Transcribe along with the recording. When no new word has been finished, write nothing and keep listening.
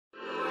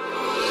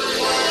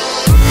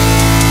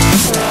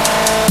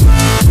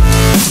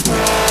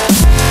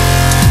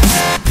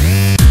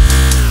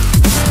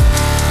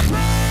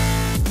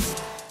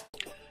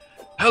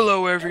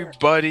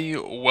everybody,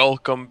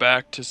 welcome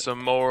back to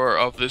some more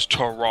of this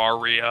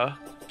Terraria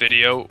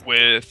video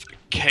with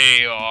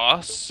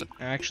Chaos.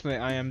 Actually,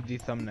 I am the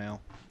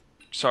thumbnail.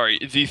 Sorry,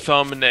 the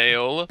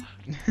thumbnail.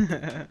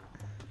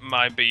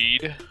 My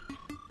bead.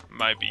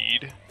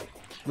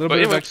 Little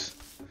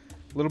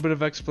bit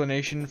of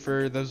explanation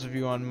for those of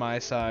you on my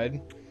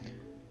side.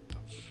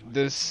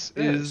 This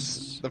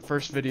is the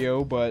first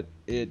video, but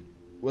it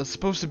was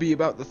supposed to be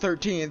about the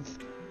 13th,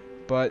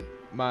 but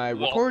my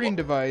recording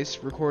device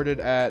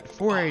recorded at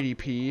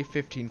 480p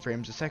 15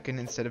 frames a second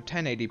instead of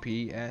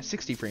 1080p at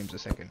 60 frames a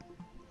second.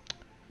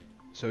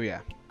 So yeah.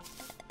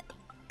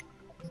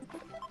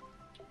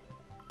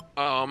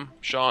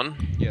 Sean?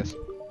 Yes.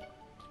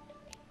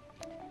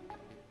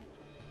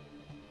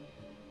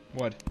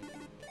 What?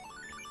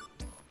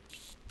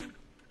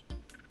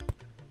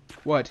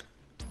 What?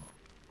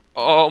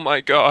 Oh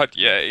my god,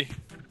 yay.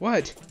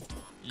 What?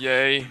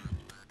 Yay.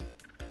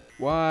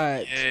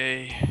 What?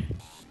 Yay.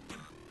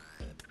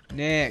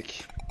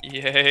 Nick.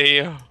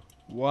 Yay.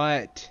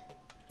 What?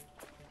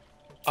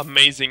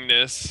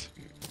 Amazingness.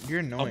 You're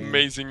annoying.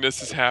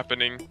 Amazingness is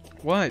happening.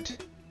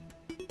 What?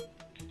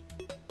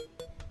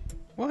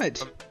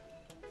 What?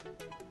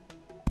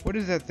 What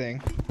is that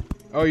thing?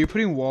 Oh, you're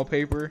putting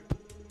wallpaper?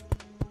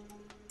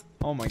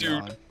 Oh my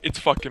god. Dude, it's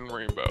fucking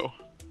rainbow.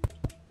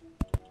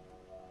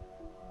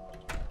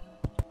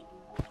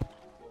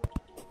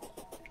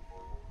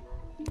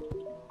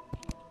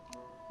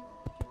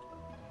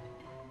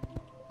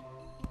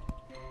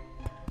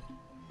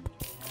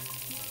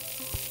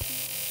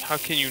 How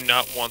can you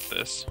not want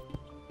this?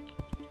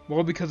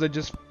 Well, because I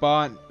just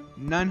bought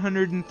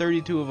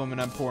 932 of them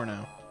and I'm poor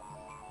now.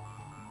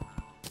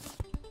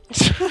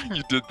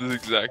 You did the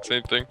exact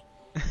same thing.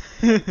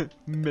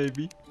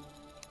 Maybe.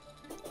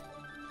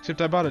 Except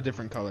I bought a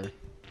different color.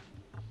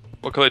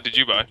 What color did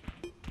you buy?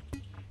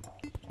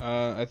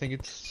 I think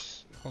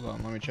it's... Hold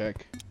on, let me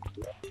check.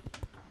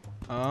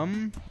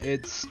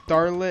 It's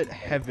Starlit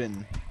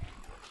Heaven.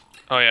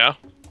 Oh yeah?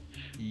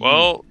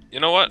 Well, you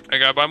know what? I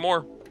gotta buy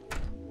more.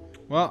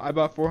 Well, I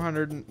bought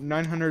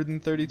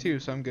 932,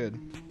 so I'm good.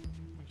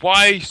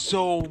 Why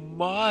so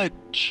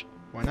much?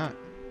 Why not?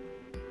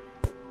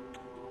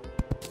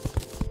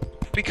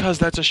 Because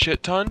that's a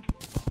shit ton.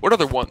 What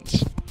other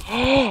ones?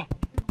 The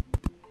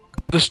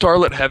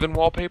Starlit Heaven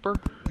wallpaper?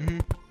 Mm-hmm.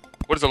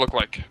 What does it look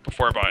like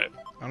before I buy it?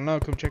 I don't know,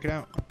 come check it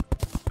out.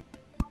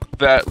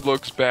 That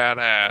looks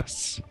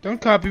badass.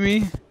 Don't copy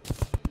me.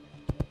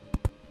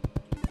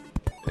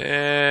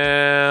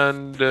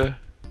 And...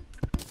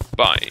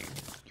 buying.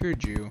 You're a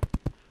Jew.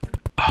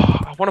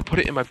 I want to put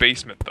it in my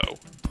basement, though.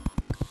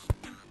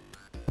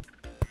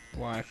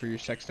 Why, for your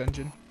sex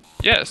dungeon?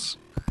 Yes.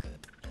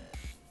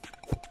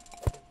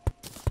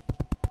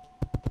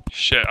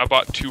 Shit, I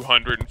bought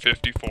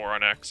 254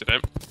 on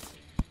accident.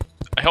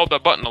 I held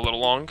that button a little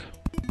long.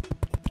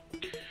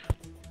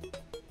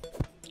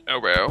 Oh,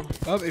 well.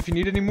 Oh, if you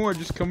need any more,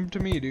 just come to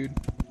me, dude.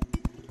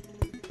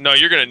 No,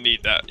 you're gonna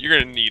need that. You're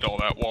gonna need all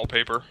that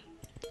wallpaper.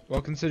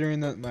 Well, considering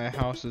that my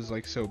house is,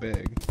 like, so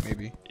big,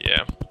 maybe.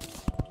 Yeah.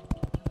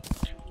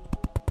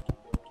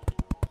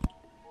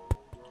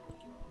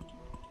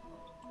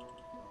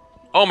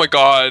 Oh my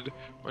god.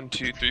 1,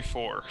 2, 3,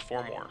 4.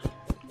 4 more.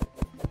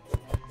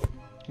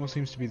 What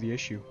seems to be the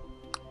issue?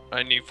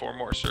 I need 4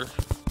 more, sir.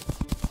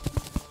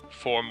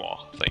 4 more.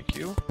 Thank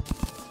you.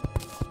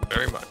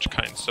 Very much,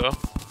 kind sir.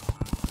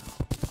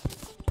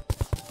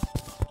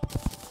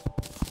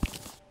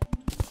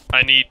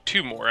 I need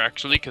 2 more,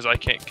 actually, because I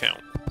can't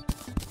count.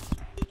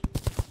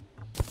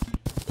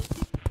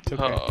 It's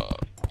okay.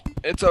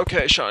 It's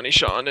okay, Shawnee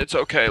Sean. It's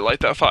okay.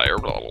 Light that fire.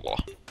 Blah, blah, blah.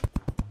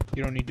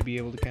 You don't need to be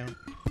able to count.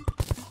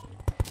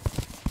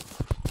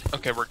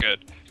 Okay, we're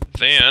good.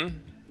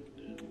 Then...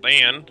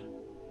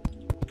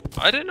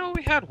 I didn't know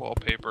we had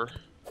wallpaper.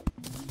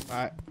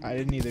 I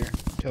didn't either,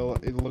 until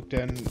it looked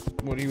at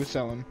what he was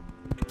selling.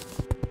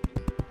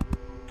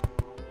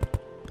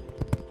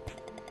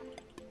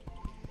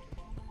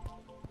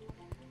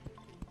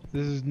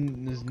 This is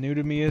as new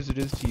to me as it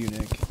is to you,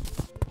 Nick.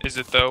 Is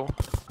it, though?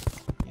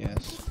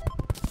 Yes.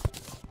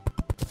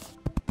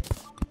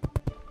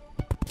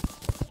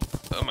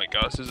 Oh my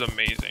god, this is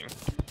amazing.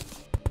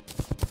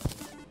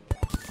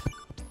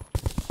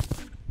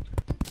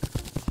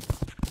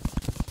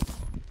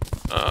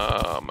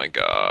 Oh my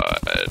god.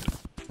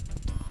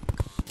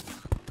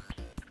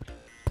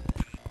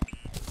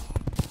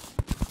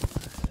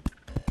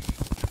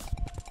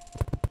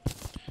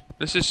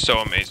 This is so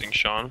amazing,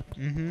 Sean.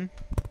 Mm-hmm.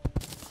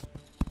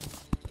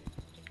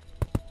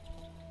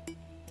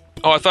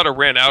 Oh, I thought it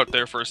ran out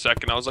there for a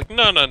second. I was like,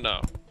 no, no,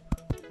 no.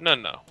 No,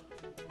 no.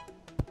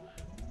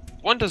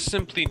 One does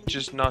simply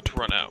just not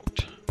run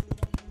out.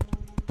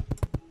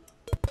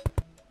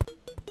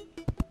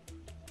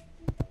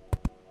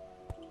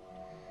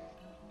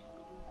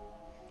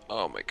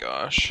 Oh my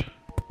gosh.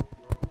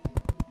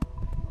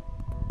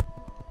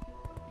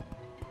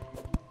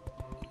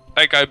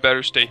 That guy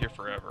better stay here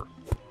forever.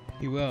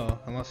 He will,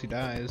 unless he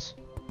dies.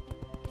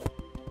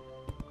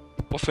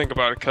 Well, think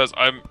about it, cause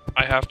I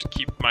have to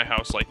keep my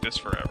house like this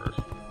forever.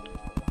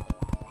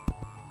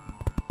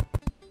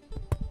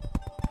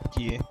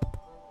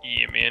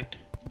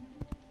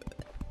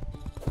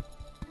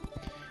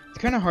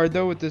 kind of hard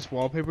though with this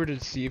wallpaper to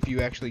see if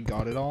you actually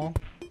got it all.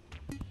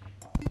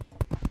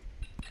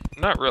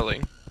 Not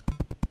really.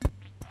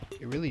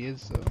 It really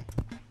is though.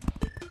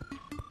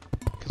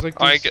 Cause like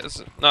I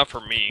guess not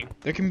for me.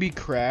 there can be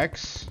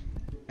cracks,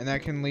 and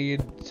that can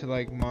lead to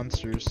like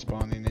monsters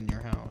spawning in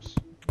your house.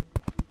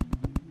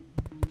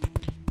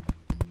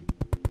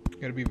 You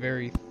gotta be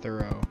very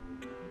thorough.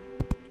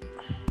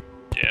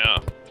 Yeah.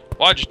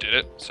 Well, I just did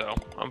it, so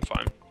I'm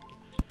fine.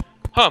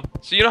 Huh.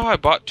 So you know how I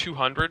bought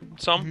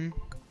 200 some? Mm-hmm.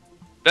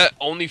 That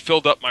only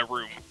filled up my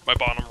room, my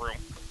bottom room.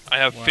 I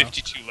have Wow.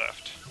 52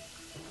 left.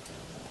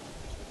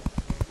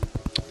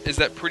 Is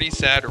that pretty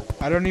sad or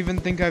what? I don't even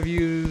think I've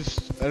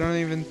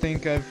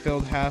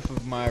filled half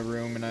of my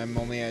room, and I'm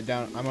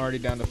already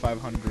down to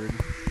 500.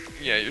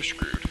 Yeah, you're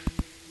screwed.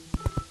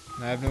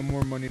 And I have no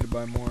more money to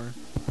buy more.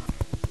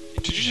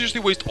 Did you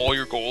seriously waste all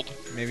your gold?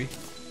 Maybe.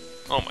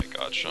 Oh my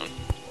god, Sean.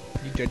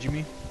 You judging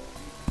me?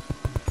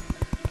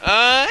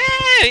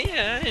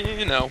 Yeah,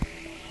 you know.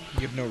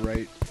 You have no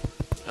right.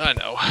 I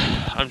know.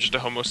 I'm just a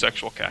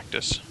homosexual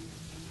cactus.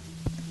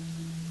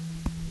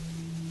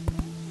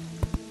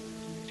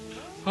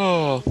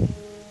 Oh.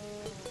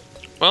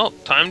 Well,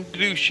 time to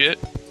do shit.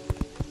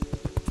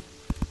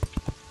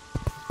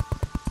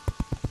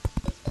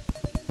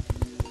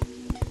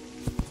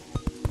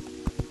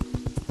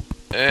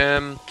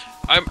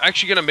 I'm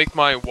actually gonna make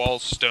my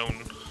walls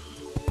stone.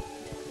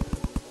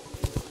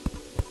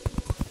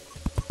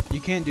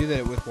 You can't do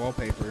that with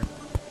wallpaper.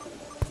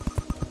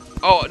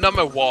 Oh, not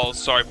my walls,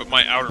 sorry, but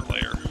my outer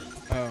layer.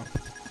 Oh.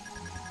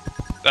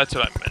 That's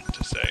what I meant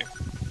to say.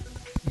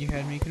 You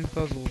had me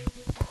confuzzled.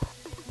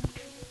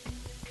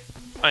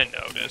 I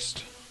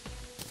noticed.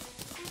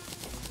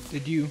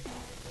 Did you?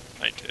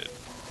 I did.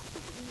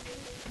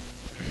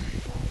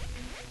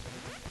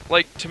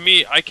 Like, to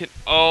me, I can...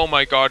 Oh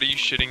my god, are you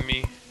shitting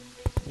me?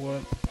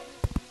 What?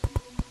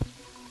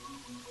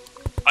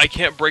 I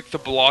can't break the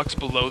blocks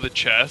below the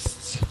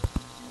chests.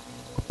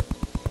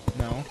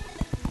 No.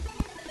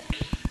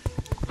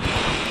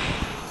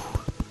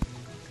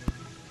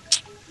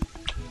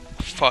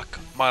 Fuck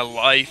my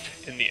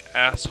life in the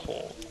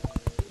asshole.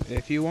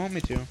 If you want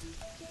me to.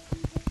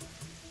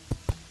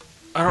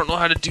 I don't know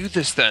how to do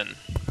this then.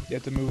 You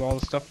have to move all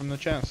the stuff from the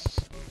chests.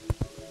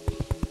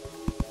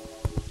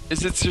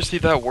 Is it seriously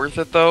that worth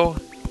it though?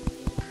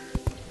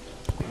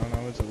 I don't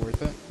know, is it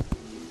worth it?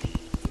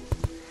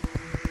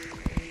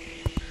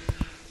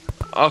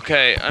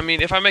 Okay, I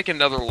mean, if I make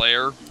another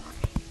layer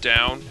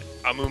down,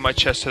 I'll move my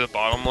chest to the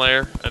bottom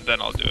layer, and then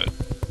I'll do it.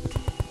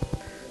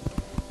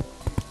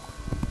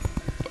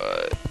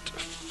 But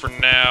for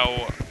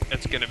now,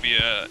 it's gonna be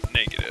a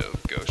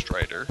negative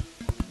ghostwriter.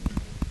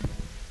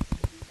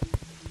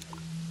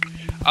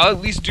 I'll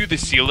at least do the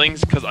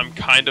ceilings, because I'm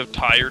kind of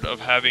tired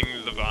of having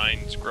the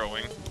vines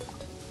growing.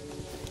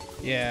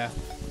 Yeah.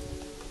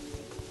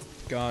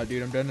 God,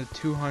 dude, I'm down to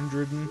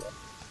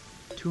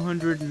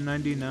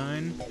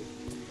 299.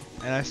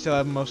 And I still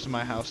have most of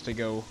my house to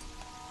go.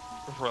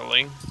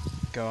 Really?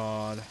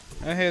 God.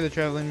 Oh, hey, the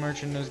traveling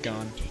merchant is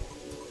gone.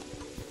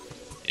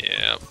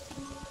 Yeah.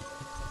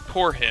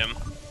 Poor him.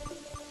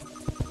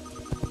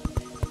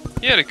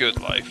 He had a good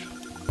life.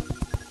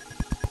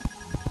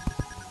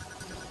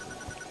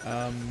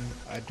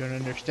 I don't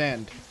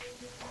understand.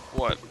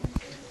 What?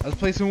 I was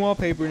placing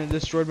wallpaper and it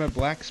destroyed my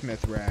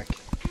blacksmith rack.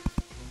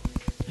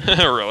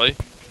 Really?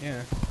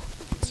 Yeah.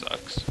 It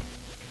sucks.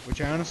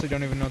 Which I honestly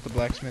don't even know what the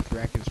blacksmith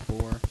rack is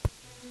for.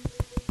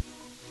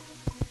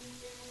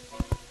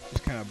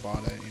 Just kind of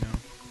bought it, you know.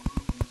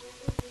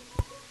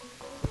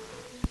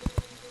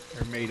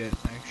 Or made it,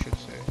 I should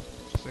say.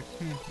 Just like,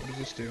 what does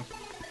this do?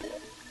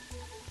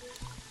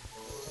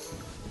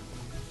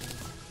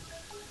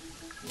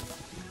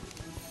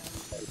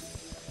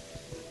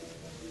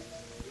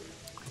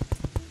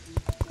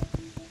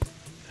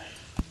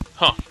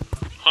 Huh.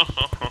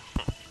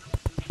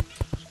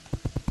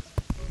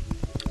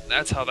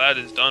 That's how that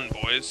is done,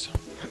 boys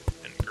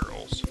and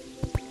girls.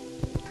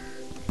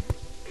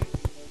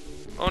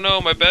 Oh no,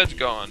 my bed's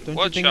gone. Don't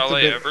What shall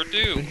I ever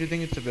do? Don't you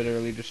think it's a bit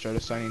early to start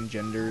assigning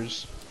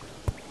genders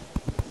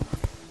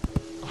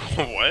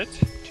What?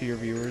 to your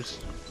viewers?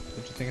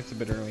 Don't you think it's a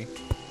bit early?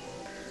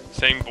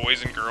 Saying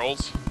boys and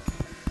girls?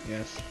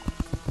 Yes.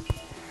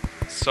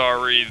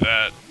 Sorry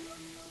that...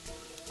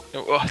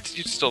 Well,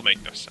 you still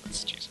make no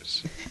sense,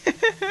 Jesus.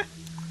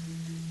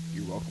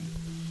 You're welcome.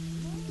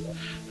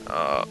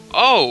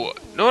 Oh!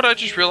 Know what I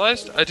just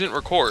realized? I didn't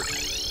record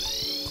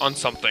on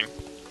something.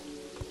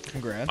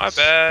 Congrats. My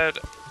bad.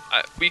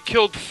 We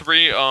killed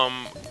 3,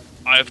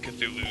 Eye of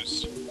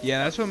Cthulhu's.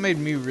 Yeah, that's what made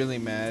me really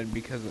mad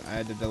because I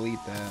had to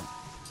delete that.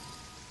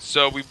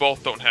 So we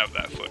both don't have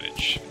that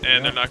footage.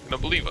 And they're not gonna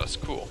believe us.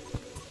 Cool.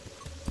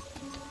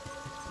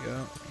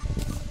 Yeah.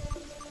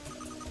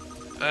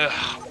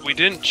 We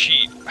didn't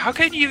cheat. How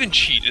can you even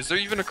cheat? Is there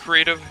even a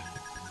creative?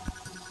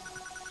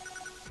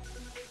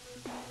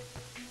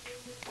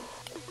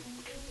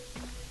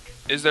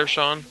 Is there,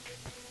 Sean?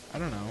 I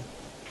don't know.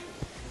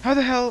 How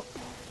the hell?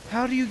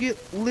 How do you get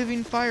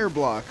living fire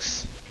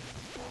blocks?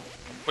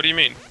 What do you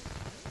mean?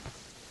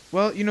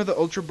 Well, you know the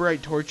ultra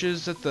bright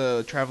torches that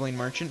the traveling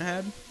merchant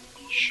had?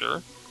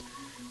 Sure.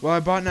 Well, I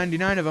bought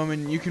 99 of them,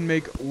 and you can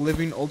make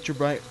living ultra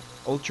bright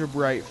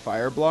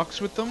fire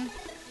blocks with them.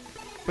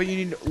 But you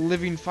need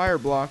living fire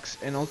blocks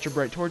and ultra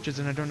bright torches,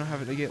 and I don't know how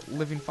to get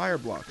living fire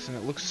blocks, and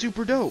it looks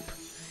super dope.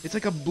 It's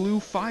like a blue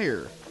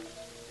fire.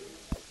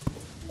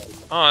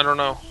 Oh, I don't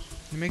know.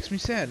 It makes me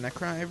sad, and I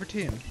cry every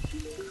time.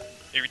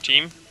 Every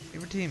team?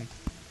 Every team.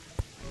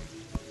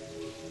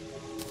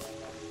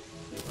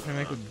 What can I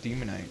make with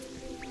demonite?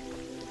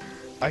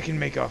 I can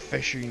make a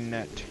fishing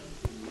net.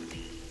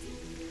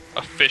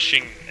 A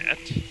fishing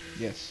net?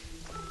 Yes.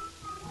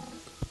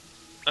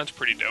 That's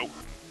pretty dope.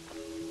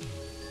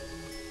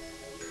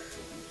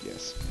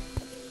 Yes.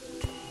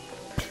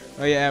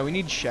 Oh yeah, we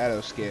need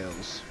shadow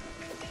scales.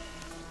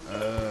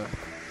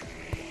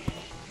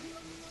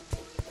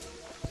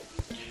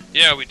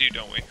 Yeah, we do,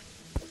 don't we?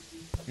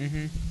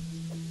 Mm-hmm.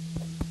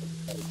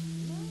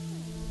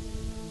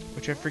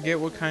 Which I forget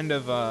what kind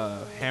of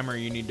hammer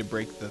you need to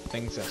break the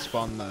things that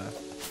spawn the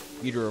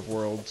Eater of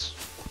Worlds.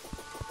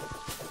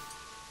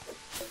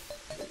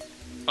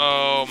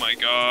 Oh my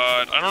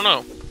god, I don't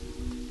know.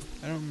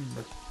 I don't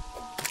remember.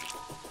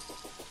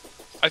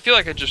 I feel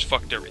like I just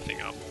fucked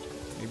everything up.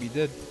 Maybe you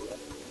did.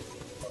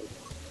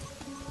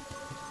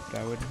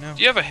 But I wouldn't know.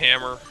 Do you have a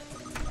hammer?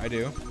 I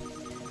do.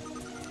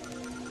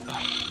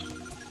 Ugh.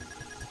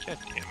 God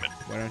damn it.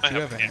 Why don't you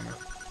have a hammer?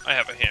 I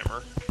have a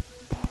hammer.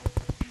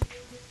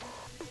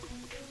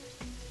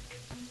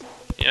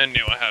 Yeah, I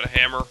knew I had a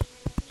hammer.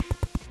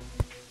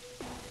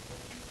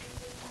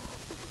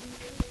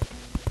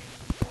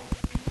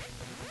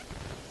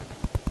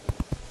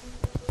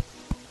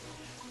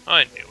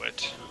 I knew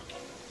it.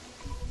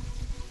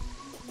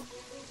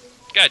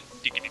 God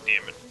diggity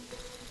damn it.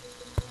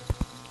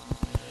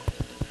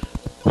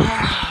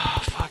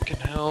 Fucking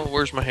hell,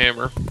 where's my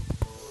hammer?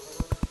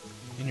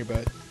 In your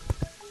butt.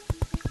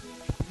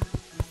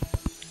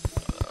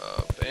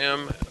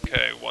 Bam.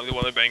 Okay, wally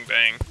wally bang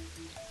bang.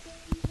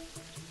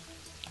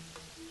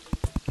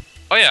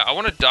 Oh yeah, I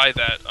want to dye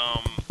that,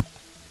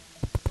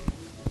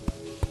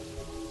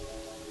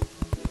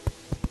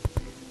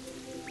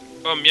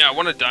 yeah, I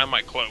want to dye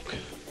my cloak.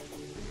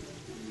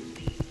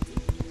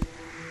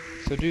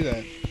 So do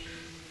that.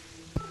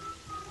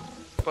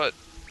 But,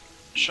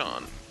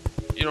 Sean,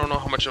 you don't know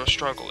how much of a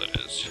struggle it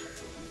is.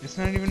 It's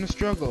not even a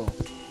struggle.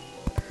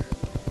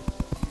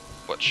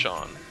 But,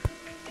 Sean.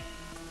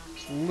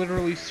 It's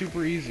literally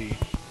super easy.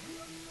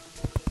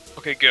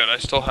 Okay, good. I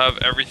still have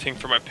everything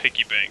for my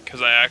piggy bank,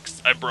 because I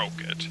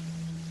broke it.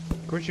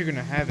 Of course you're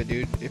gonna have it,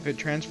 dude. If it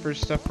transfers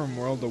stuff from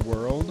world to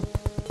world.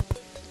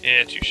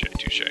 Eh, touche,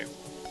 touche.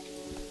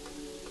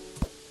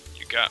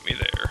 You got me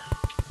there.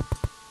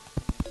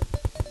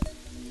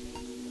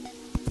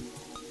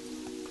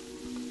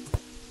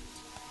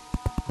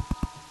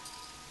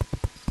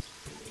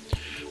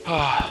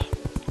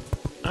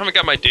 I haven't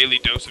got my daily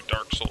dose of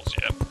Dark Souls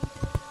yet.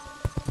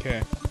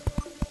 Okay.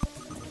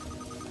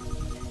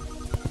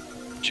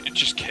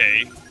 Just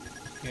K.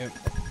 Yep.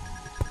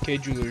 K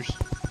Jewelers.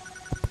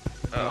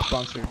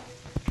 Sponsor.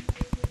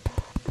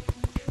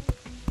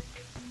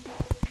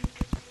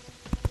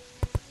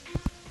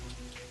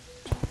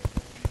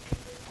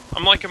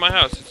 I'm liking my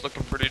house. It's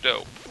looking pretty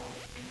dope.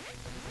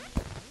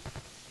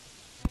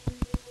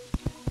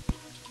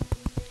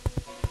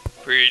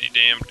 Pretty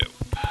damn dope.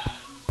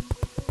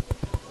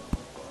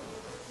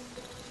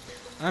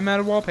 I'm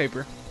out of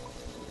wallpaper.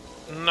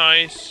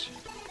 Nice.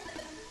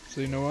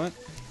 So you know what?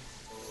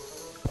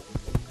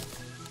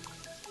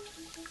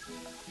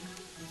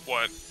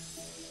 What?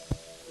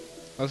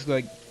 Let's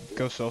like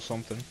go sell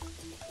something.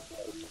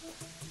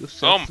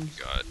 Oh my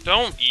god.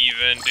 Don't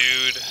even,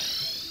 dude.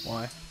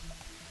 Why?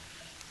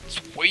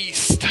 It's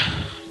waste.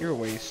 You're a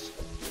waste.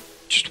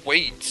 Just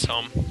wait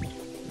some.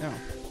 No.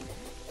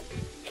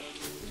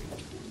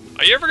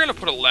 Are you ever gonna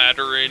put a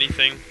ladder or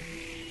anything?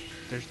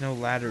 There's no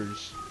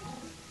ladders.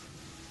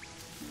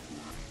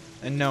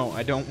 And no,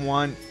 I don't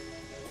want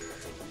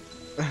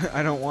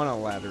I don't want a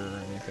ladder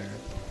or anything.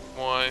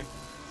 Why?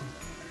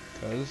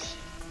 Cause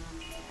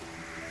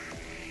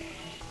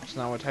it's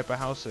not what type of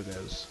house it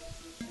is.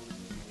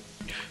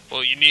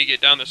 Well, you need to get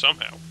down there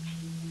somehow.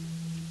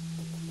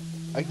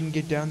 I can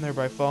get down there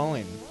by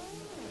falling.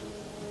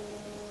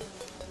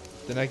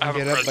 Then I I can have a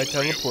get up by present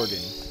for you.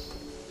 teleporting.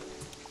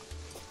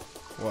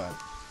 What?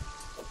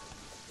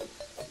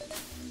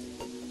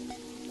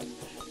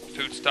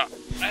 Food stop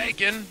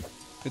lagging.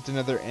 If it's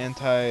another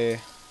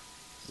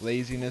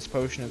anti-laziness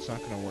potion, it's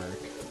not gonna work.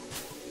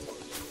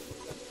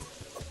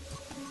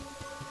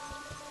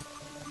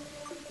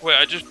 Wait,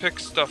 I just picked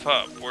stuff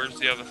up. Where's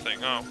the other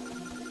thing? Oh.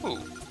 Ooh.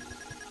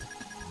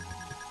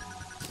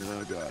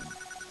 Oh god.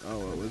 Oh,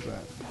 what was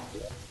that?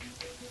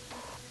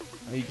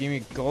 Oh, you gave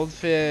me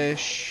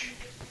goldfish.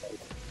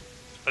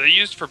 Are they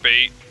used for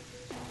bait?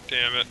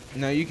 Damn it.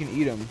 No, you can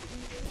eat them.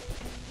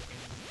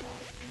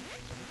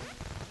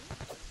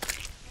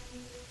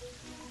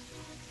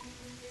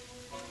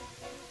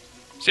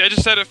 See, I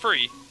just set it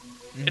free.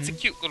 It's a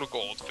cute little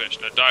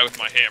goldfish. Now die with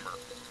my hammer.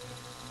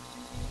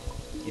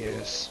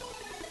 Yes.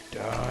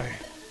 Die.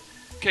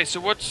 Okay,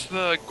 so what's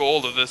the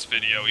goal of this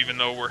video, even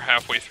though we're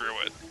halfway through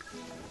it?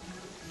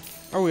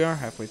 Oh, we are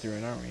halfway through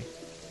it, aren't we?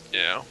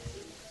 Yeah.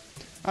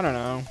 I don't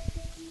know.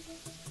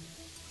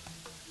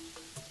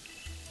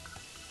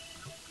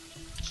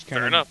 Just Fair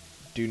kinda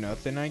enough. do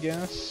nothing, I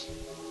guess.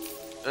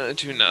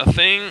 Do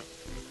nothing.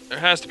 There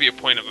has to be a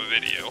point of a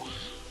video.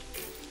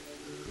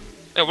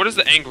 Yeah, what does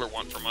the angler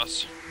want from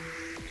us?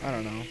 I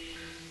don't know.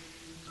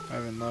 I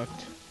haven't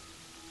looked.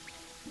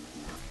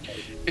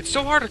 It's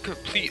so hard to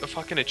complete a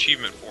fucking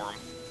achievement for him.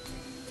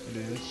 It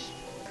is.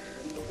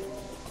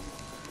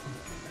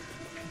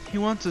 He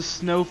wants a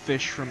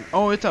snowfish from...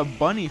 Oh, it's a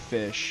bunny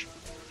fish.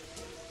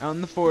 Out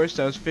in the forest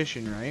I was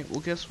fishing, right?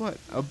 Well, guess what?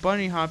 A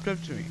bunny hopped up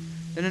to me.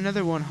 Then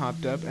another one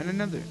hopped up, and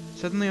another.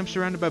 Suddenly I'm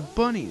surrounded by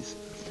bunnies.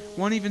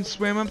 One even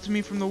swam up to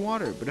me from the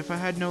water, but it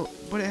had no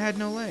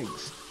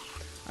legs.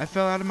 I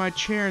fell out of my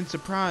chair in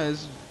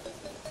surprise,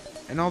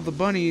 and all the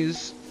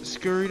bunnies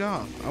scurried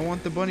off. I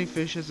want the bunny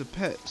fish as a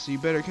pet, so you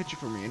better catch it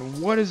for me.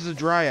 And what is the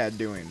dryad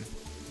doing?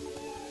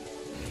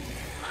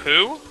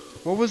 Who?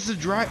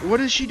 What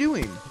is she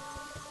doing?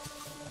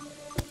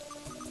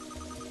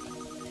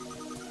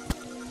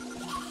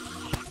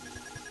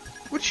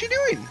 What's she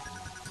doing?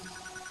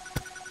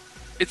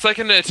 It's like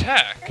an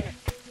attack.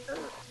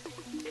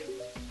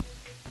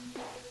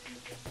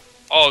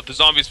 Oh, the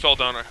zombies fell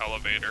down our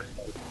elevator.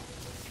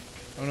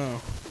 Oh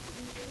no.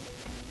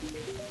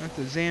 Not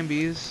the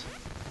zombies.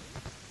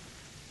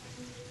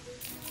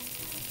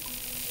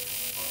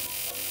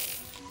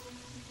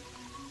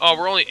 Oh,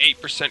 we're only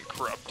 8%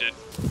 corrupted.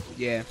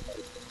 Yeah.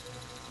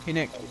 Hey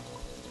Nick.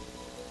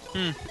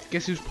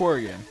 Guess who's poor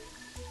again?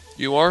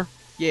 You are?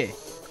 Yeah.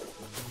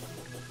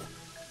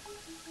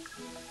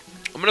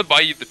 I'm gonna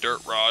buy you the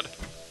dirt rod.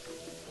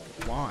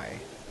 Why?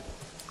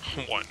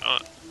 Why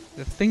not?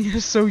 The thing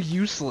is so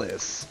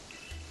useless.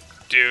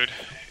 Dude,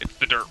 it's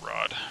the dirt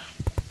rod.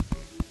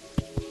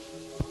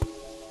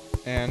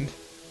 And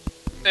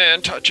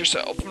touch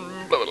yourself.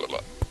 Blah, blah, blah.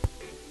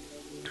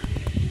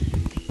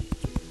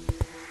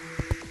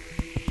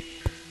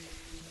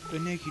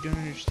 But Nick, you don't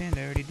understand,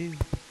 I already do.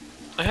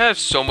 I have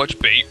so much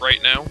bait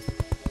right now.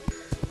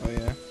 Oh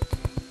yeah?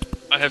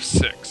 I have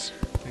 6.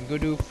 Then go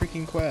do a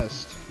freaking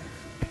quest.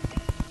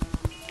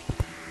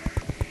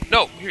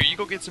 No, here, you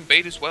go get some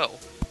bait as well.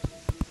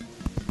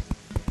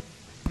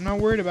 I'm not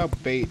worried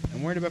about bait.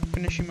 I'm worried about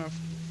finishing my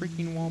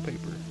freaking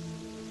wallpaper.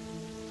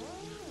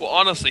 Well,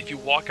 honestly, if you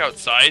walk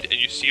outside and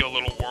you see a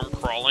little worm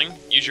crawling,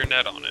 use your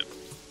net on it.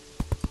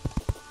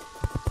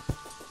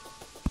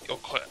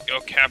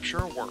 You'll capture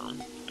a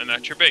worm, and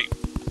that's your bait.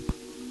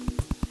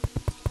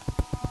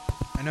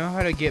 I know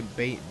how to get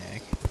bait,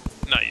 Nick.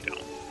 No, you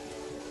don't.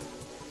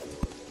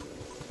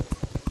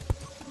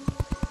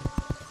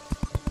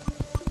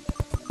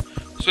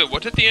 So wait,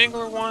 what did the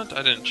angler want?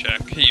 I didn't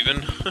check,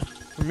 even.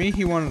 For me,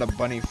 he wanted a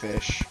bunny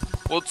fish.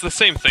 Well, it's the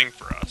same thing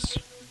for us.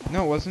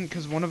 No, it wasn't,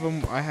 because one of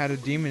them, I had a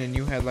demon and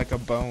you had like a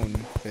bone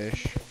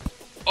fish.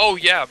 Oh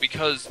yeah,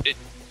 because it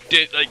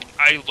did, like,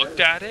 I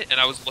looked at it, and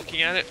I was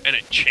looking at it, and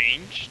it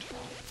changed.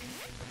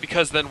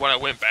 Because then when I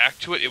went back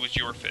to it, it was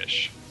your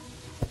fish.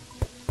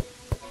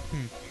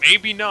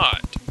 Maybe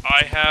not.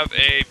 I have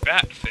a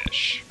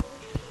batfish.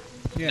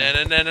 Yeah.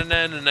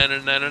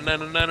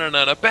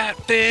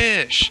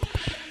 Batfish!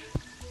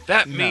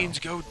 That No. means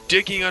go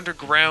digging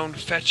underground,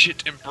 fetch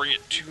it, and bring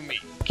it to me.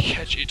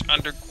 Catch it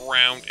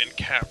underground in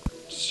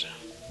caverns.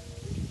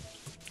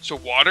 So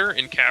water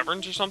in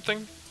caverns or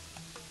something?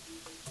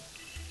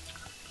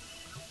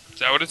 Is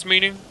that what it's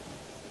meaning?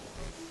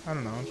 I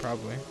don't know,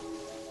 probably.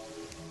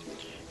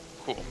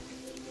 Cool.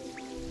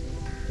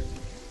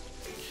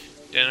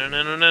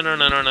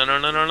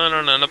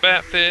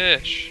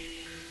 Batfish.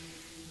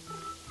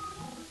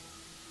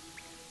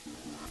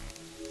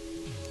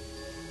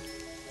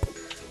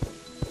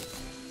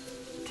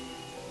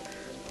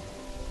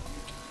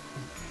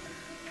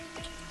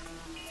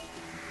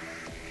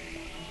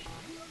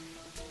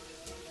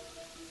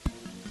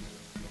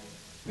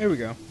 There we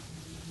go.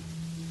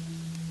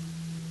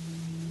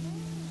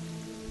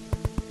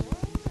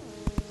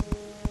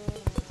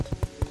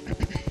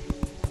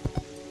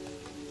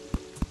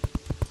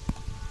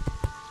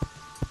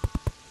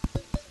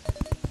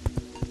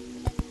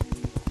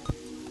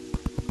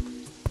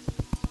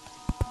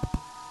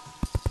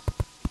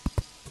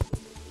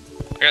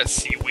 I got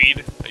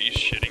seaweed. Are you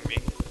shitting me?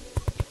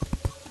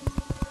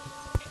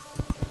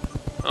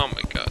 Oh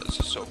my god, this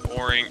is so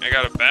boring. I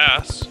got a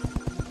bass.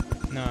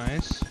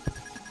 Nice.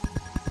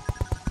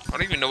 I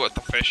don't even know what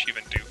the fish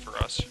even do for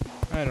us.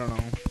 I don't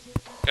know.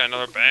 Got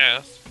another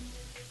bass.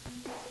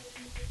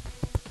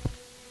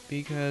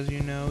 Because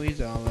you know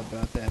he's all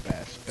about that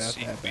bass. About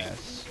that Seaweed.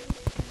 bass.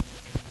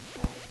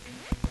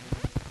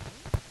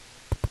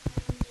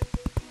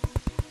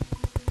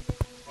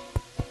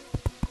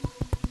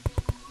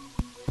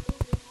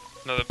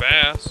 Another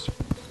bass.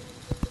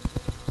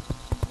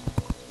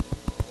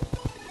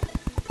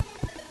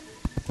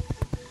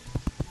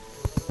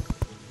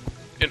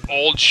 An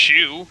old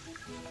shoe.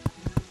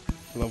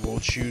 Love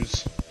old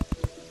shoes.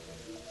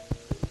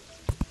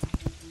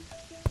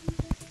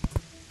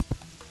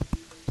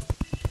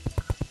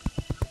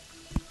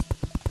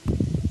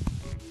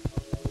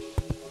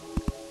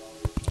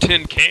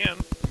 tin can.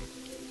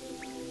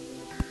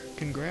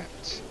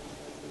 Congrats.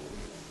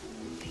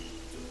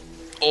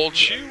 Old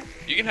shoe?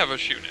 You can have a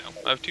shoe now.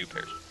 I have 2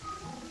 pairs.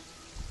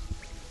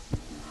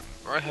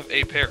 Or I have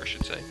a pair, I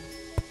should say.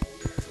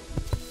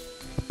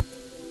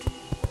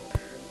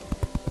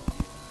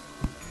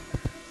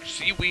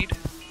 Seaweed.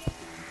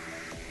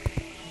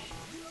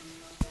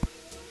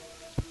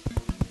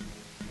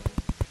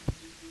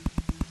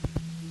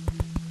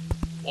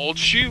 Old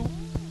shoe.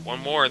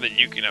 One more, and then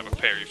you can have a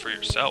pair for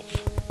yourself.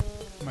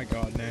 Oh my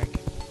god, Nick.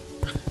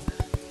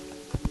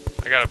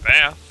 I got a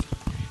bath.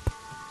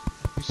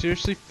 You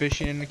seriously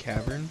fishing in the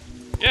cavern?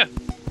 Yeah.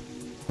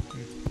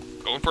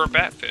 Going for a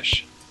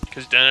batfish.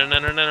 Cause a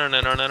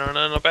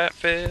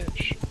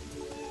batfish.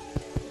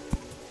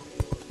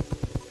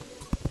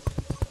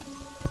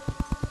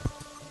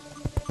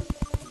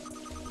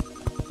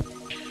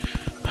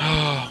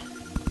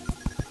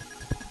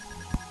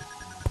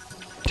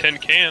 Tin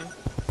can.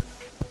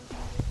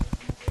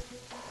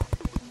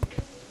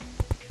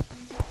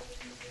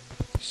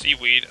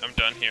 Seaweed, I'm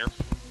done here.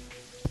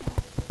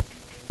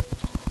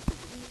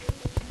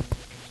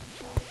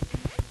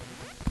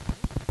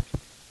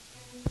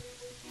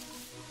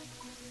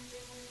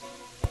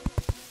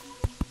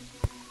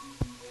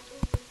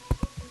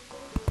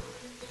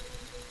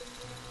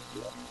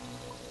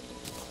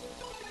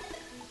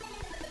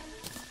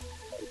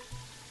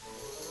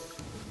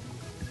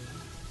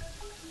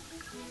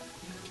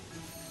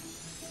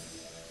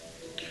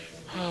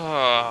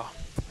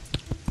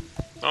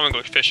 I'm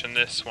gonna go fish in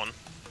this one.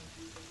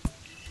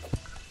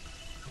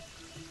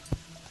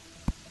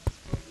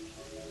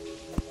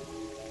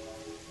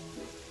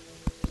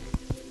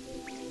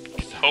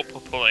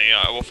 Hopefully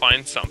I will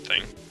find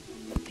something.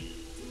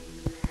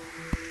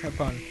 Have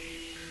fun.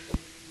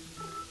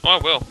 Oh, I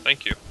will.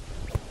 Thank you.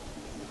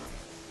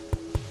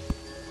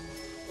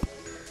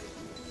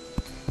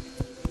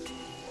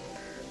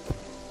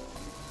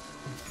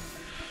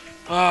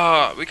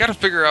 We gotta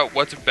figure out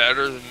what's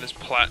better than this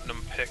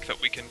platinum pick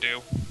that we can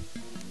do.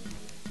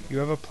 You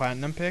have a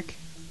platinum pick?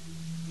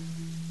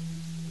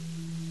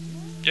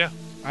 Yeah.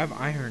 I have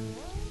iron.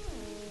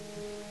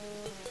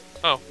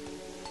 Oh.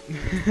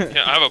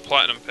 Yeah, I have a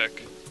platinum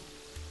pick.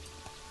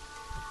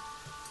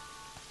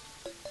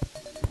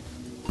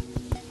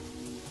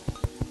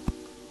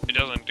 It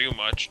doesn't do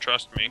much,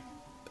 trust me.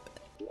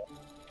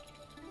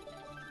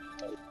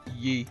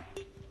 Yee.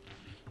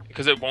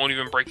 Because it won't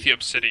even break the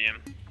obsidian.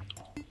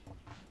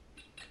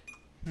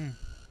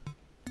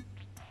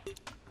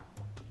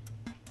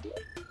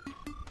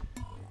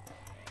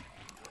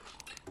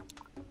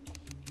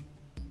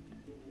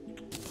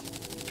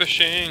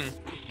 Fishing.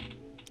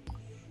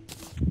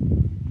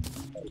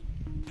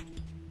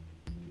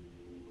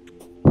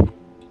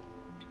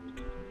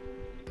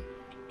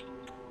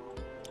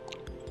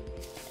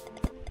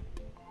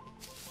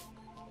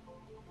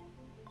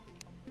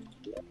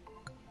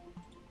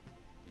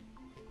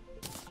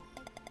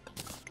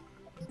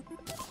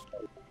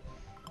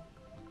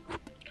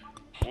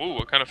 Ooh,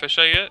 what kind of fish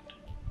I get?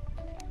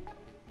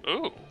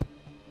 Ooh.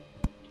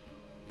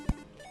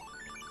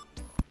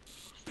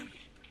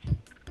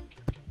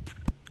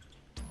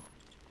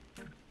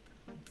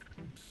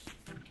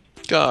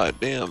 God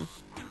damn.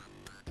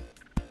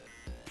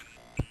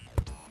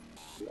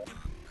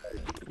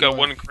 Got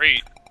one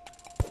crate.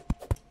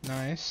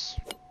 Nice.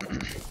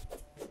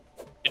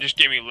 It just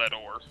gave me lead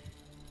ore.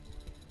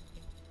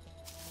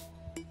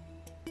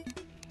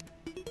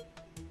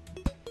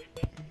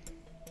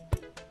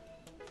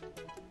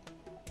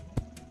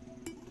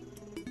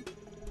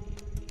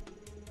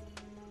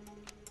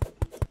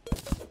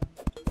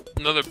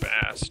 Another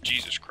bass.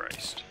 Jesus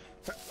Christ.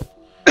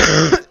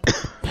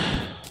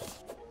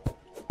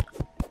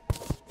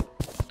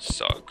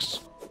 Sucks.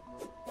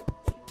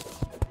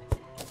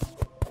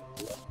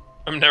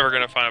 I'm never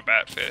gonna find a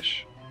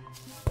batfish.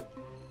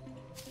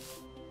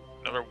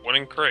 Another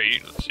wooden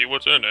crate. Let's see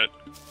what's in it.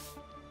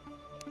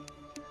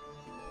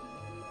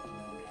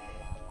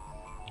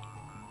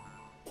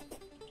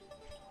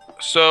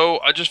 So,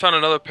 I just found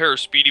another pair of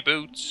speedy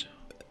boots.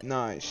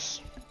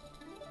 Nice.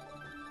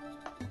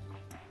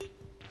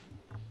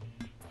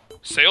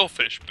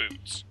 Sailfish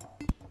boots.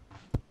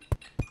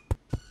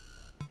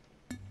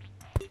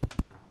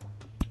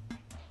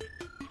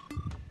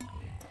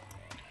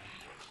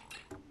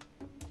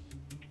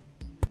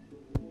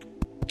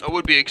 I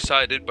would be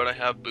excited, but I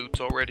have boots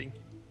already.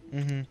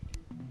 Mm-hmm.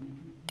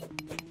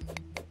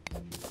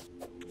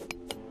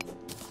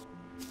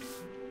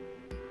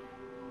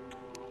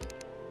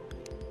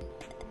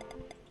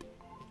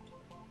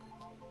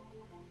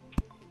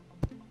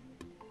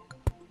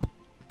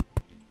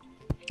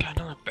 Got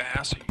another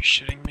bass? Are you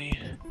shitting me?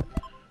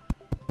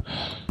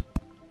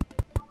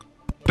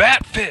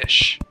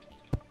 Batfish!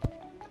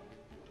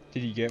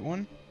 Did you get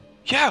one?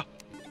 Yeah!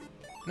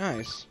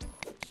 Nice.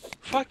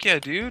 Fuck yeah,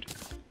 dude.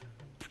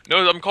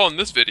 No, I'm calling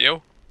this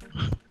video.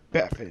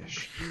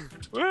 Batfish.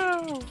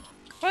 Whoa!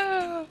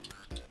 Whoa!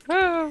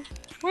 Whoa!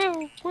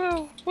 Whoa!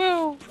 Whoa!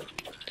 Whoa!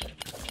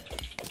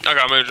 Okay,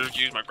 I'm gonna just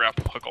use my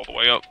grapple hook all the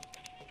way up.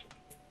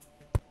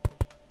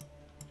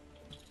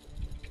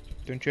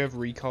 Don't you have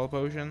recall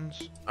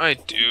potions? I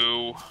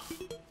do.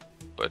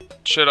 But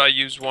should I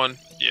use one?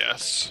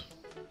 Yes.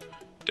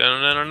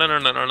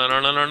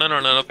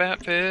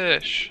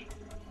 Batfish.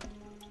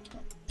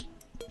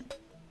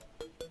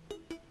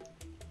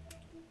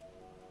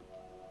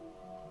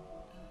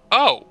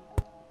 Oh!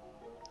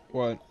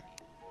 What?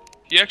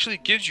 He actually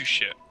gives you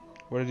shit.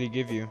 What did he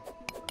give you?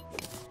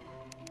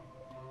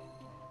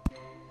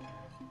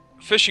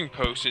 Fishing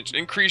potions.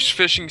 Increased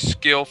fishing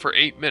skill for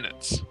 8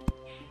 minutes.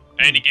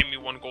 And he gave me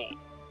 1 gold.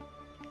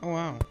 Oh,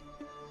 wow.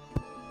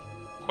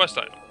 Quest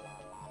item.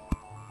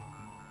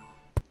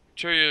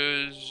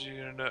 Cheerios.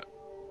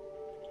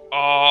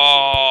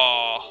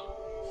 Oh.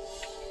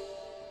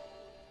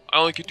 I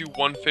only could do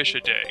 1 fish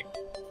a day.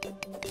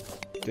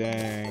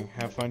 Dang.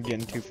 Have fun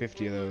getting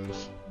 250 of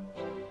those.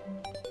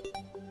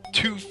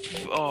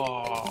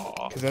 Oh.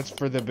 Because that's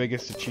for the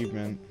biggest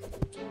achievement.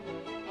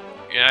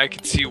 Yeah, I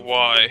can see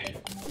why.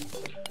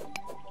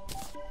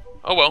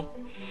 Oh well.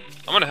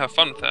 I'm gonna have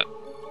fun with that.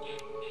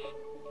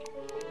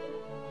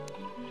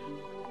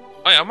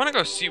 Oh yeah, I'm gonna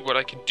go see what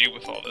I can do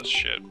with all this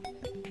shit.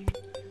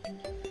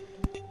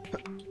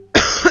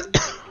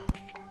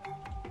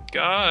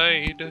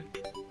 Guide.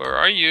 Where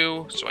are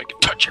you? So I can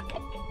touch your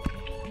butt.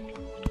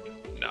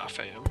 Nah,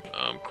 fam.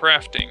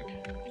 Crafting.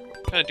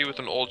 What can I do with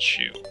an old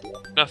shoe?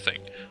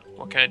 Nothing.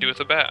 What can I do with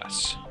a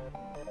bass?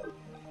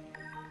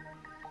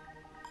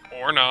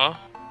 Or nah.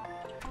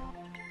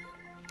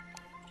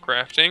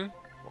 Crafting.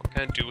 What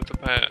can I do with a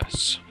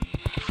bass?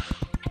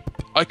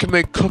 I can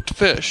make cooked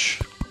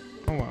fish.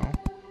 Oh wow.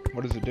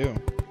 What does it do?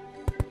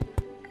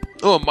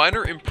 Oh,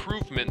 minor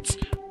improvements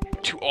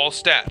to all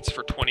stats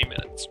for 20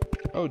 minutes.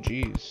 Oh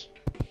jeez.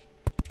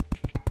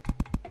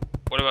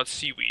 What about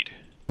seaweed?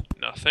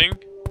 Nothing.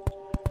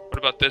 What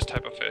about this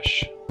type of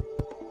fish?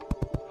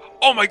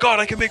 Oh my god,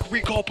 I can make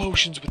recall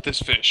potions with this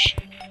fish.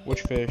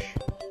 Which fish?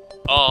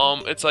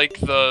 It's like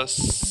the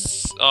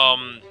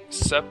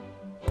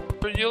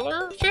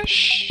sepular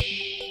fish?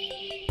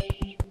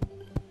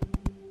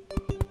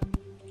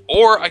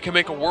 Or I can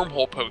make a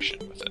wormhole potion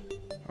with it.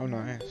 Oh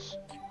nice.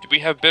 Do we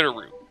have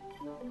bitterroot?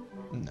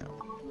 No.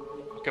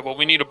 Okay, well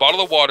we need a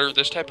bottle of water,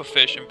 this type of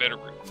fish, and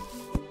bitterroot.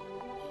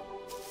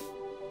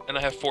 And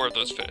I have 4 of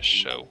those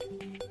fish, so...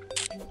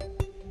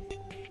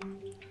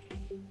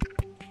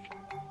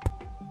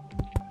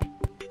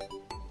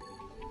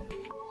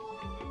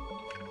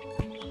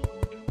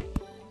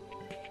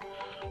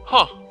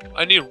 Huh,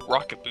 I need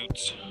rocket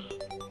boots.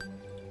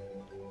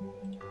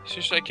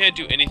 Seriously, I can't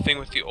do anything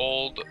with the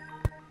old...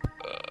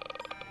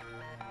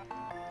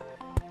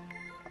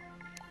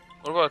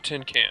 What about a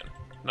tin can?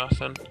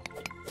 Nothing.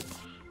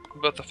 What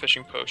about the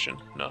fishing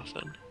potion?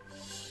 Nothing.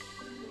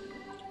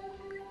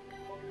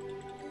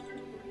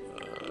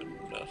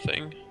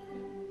 Nothing.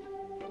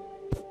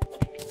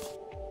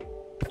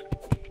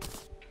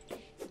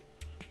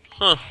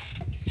 Huh.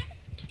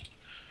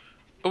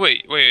 Oh,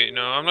 wait,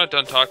 no, I'm not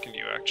done talking to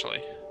you,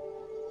 actually.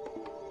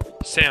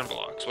 Sand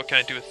blocks, what can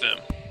I do with them?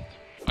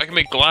 I can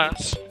make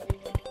glass.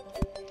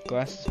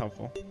 Glass is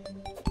helpful.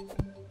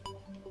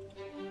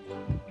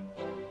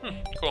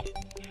 Cool.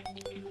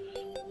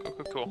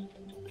 Cool.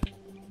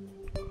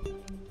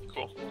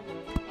 Cool.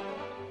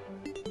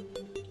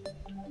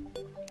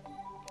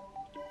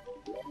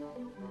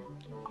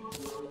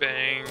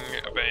 Bang,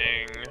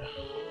 bang.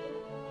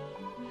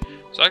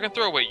 So I can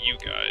throw away you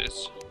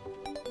guys.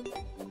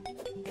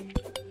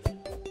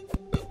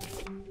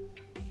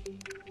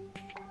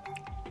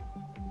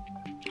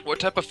 What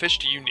type of fish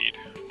do you need?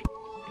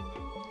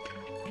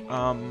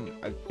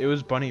 It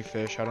was bunny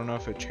fish. I don't know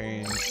if it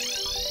changed.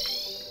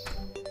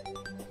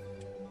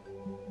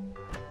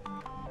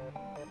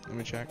 Let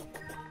me check.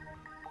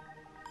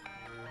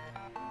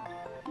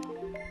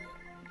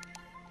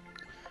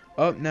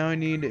 Oh, now I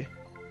need...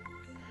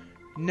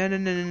 No,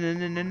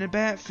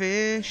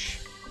 batfish.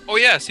 Oh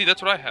yeah, see,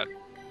 that's what I had.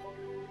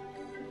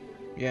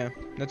 Yeah,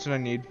 that's what I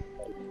need.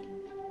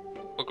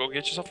 Well, go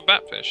get yourself a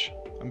batfish.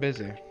 I'm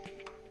busy.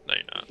 No,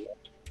 you're not.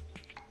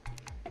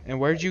 And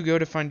where'd you go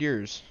to find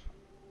yours?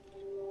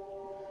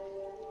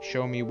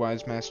 Show me,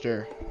 wise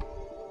master.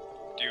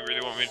 Do you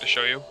really want me to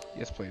show you?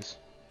 Yes, please.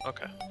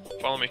 Okay,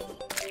 follow me.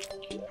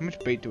 How much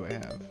bait do I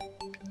have?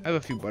 I have a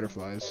few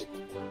butterflies.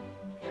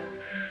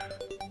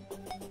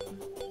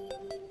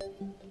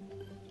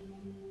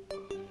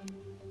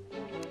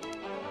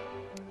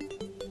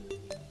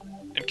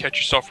 And catch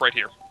yourself right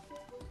here.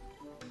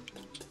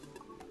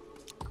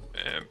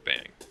 And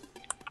bang.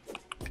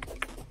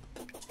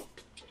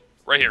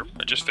 Right here,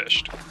 I just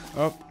fished.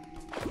 Oh.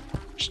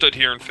 Stood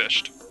here and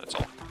fished, that's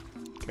all.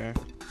 Okay.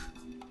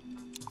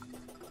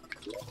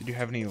 Did you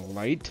have any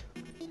light?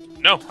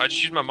 No, I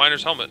just used my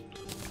miner's helmet.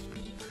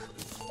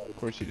 Of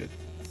course you did.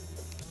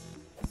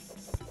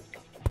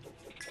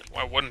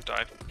 Why wouldn't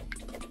I?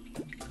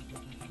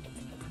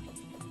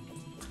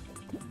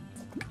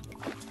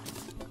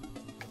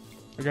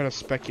 I got a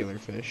specular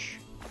fish.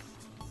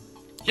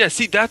 Yeah,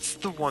 see, that's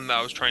the one that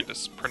I was trying to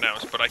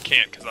pronounce, but I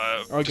can't because I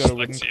have Oh, I got a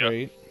wooden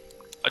crate.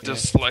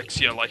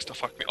 Dyslexia likes to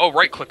fuck me. Oh,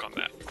 right click on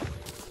that.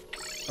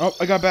 Oh,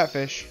 I got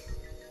batfish.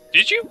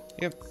 Did you?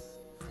 Yep.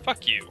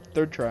 Fuck you.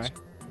 Third try.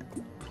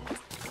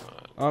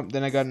 Oh,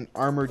 then I got an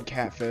armored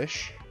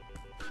catfish.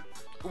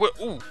 What?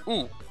 Ooh.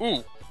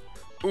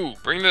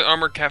 Bring the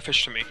armored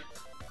catfish to me.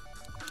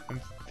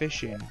 I'm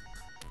fishing.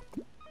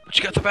 But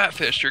you got the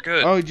batfish. You're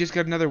good. Oh, you just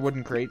got another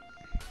wooden crate.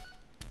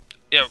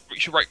 Yeah, you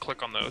should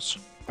right-click on those.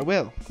 I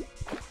will.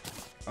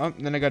 Oh,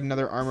 then I got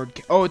another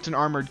armored... Oh, it's an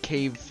armored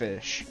cave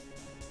fish.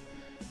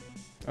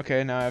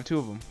 Okay, now I have 2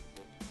 of them.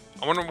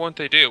 I wonder what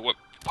they do. What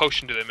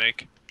potion do they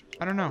make?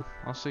 I don't know.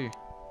 I'll see.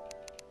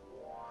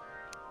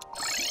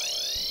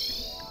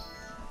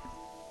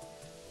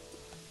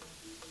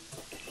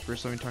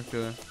 First, let me talk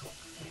to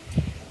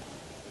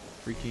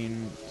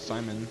freaking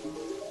Simon.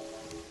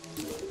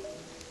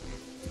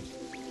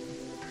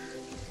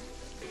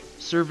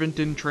 Servant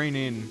in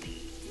training.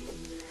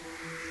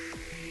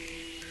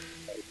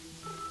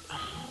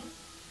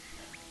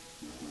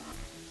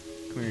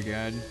 Come here,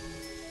 God.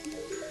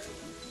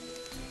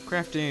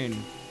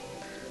 Crafting.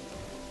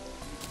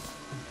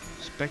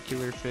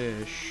 Specular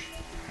fish.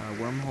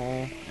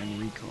 Wormhole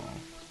and recall.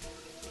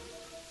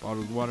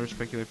 Bottled water,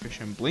 specular fish,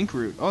 and blink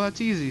root. Oh,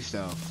 that's easy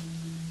stuff.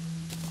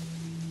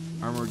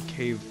 Armored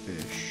cave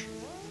fish.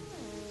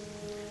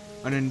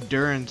 An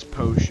endurance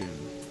potion.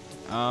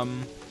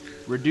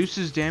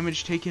 Reduces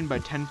damage taken by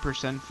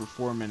 10% for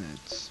 4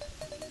 minutes.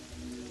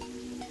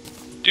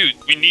 Dude,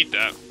 we need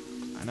that.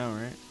 I know,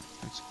 right?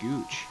 That's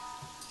gooch.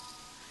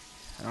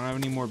 I don't have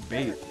any more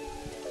bait.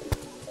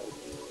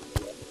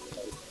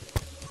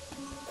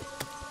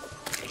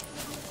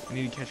 I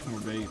need to catch more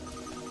bait.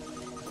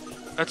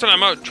 That's what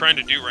I'm out trying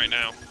to do right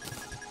now.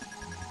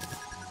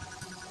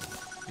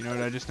 You know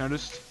what I just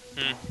noticed?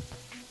 Hmm.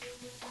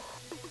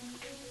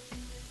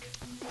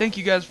 Thank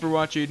you guys for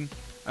watching.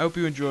 I hope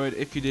you enjoyed.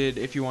 If you did,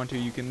 if you want to,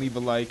 you can leave a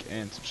like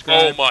and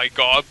subscribe. Oh my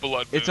god,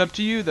 Blood Moon. It's up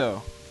to you,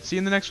 though. See you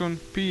in the next one.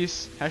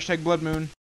 Peace. #BloodMoon.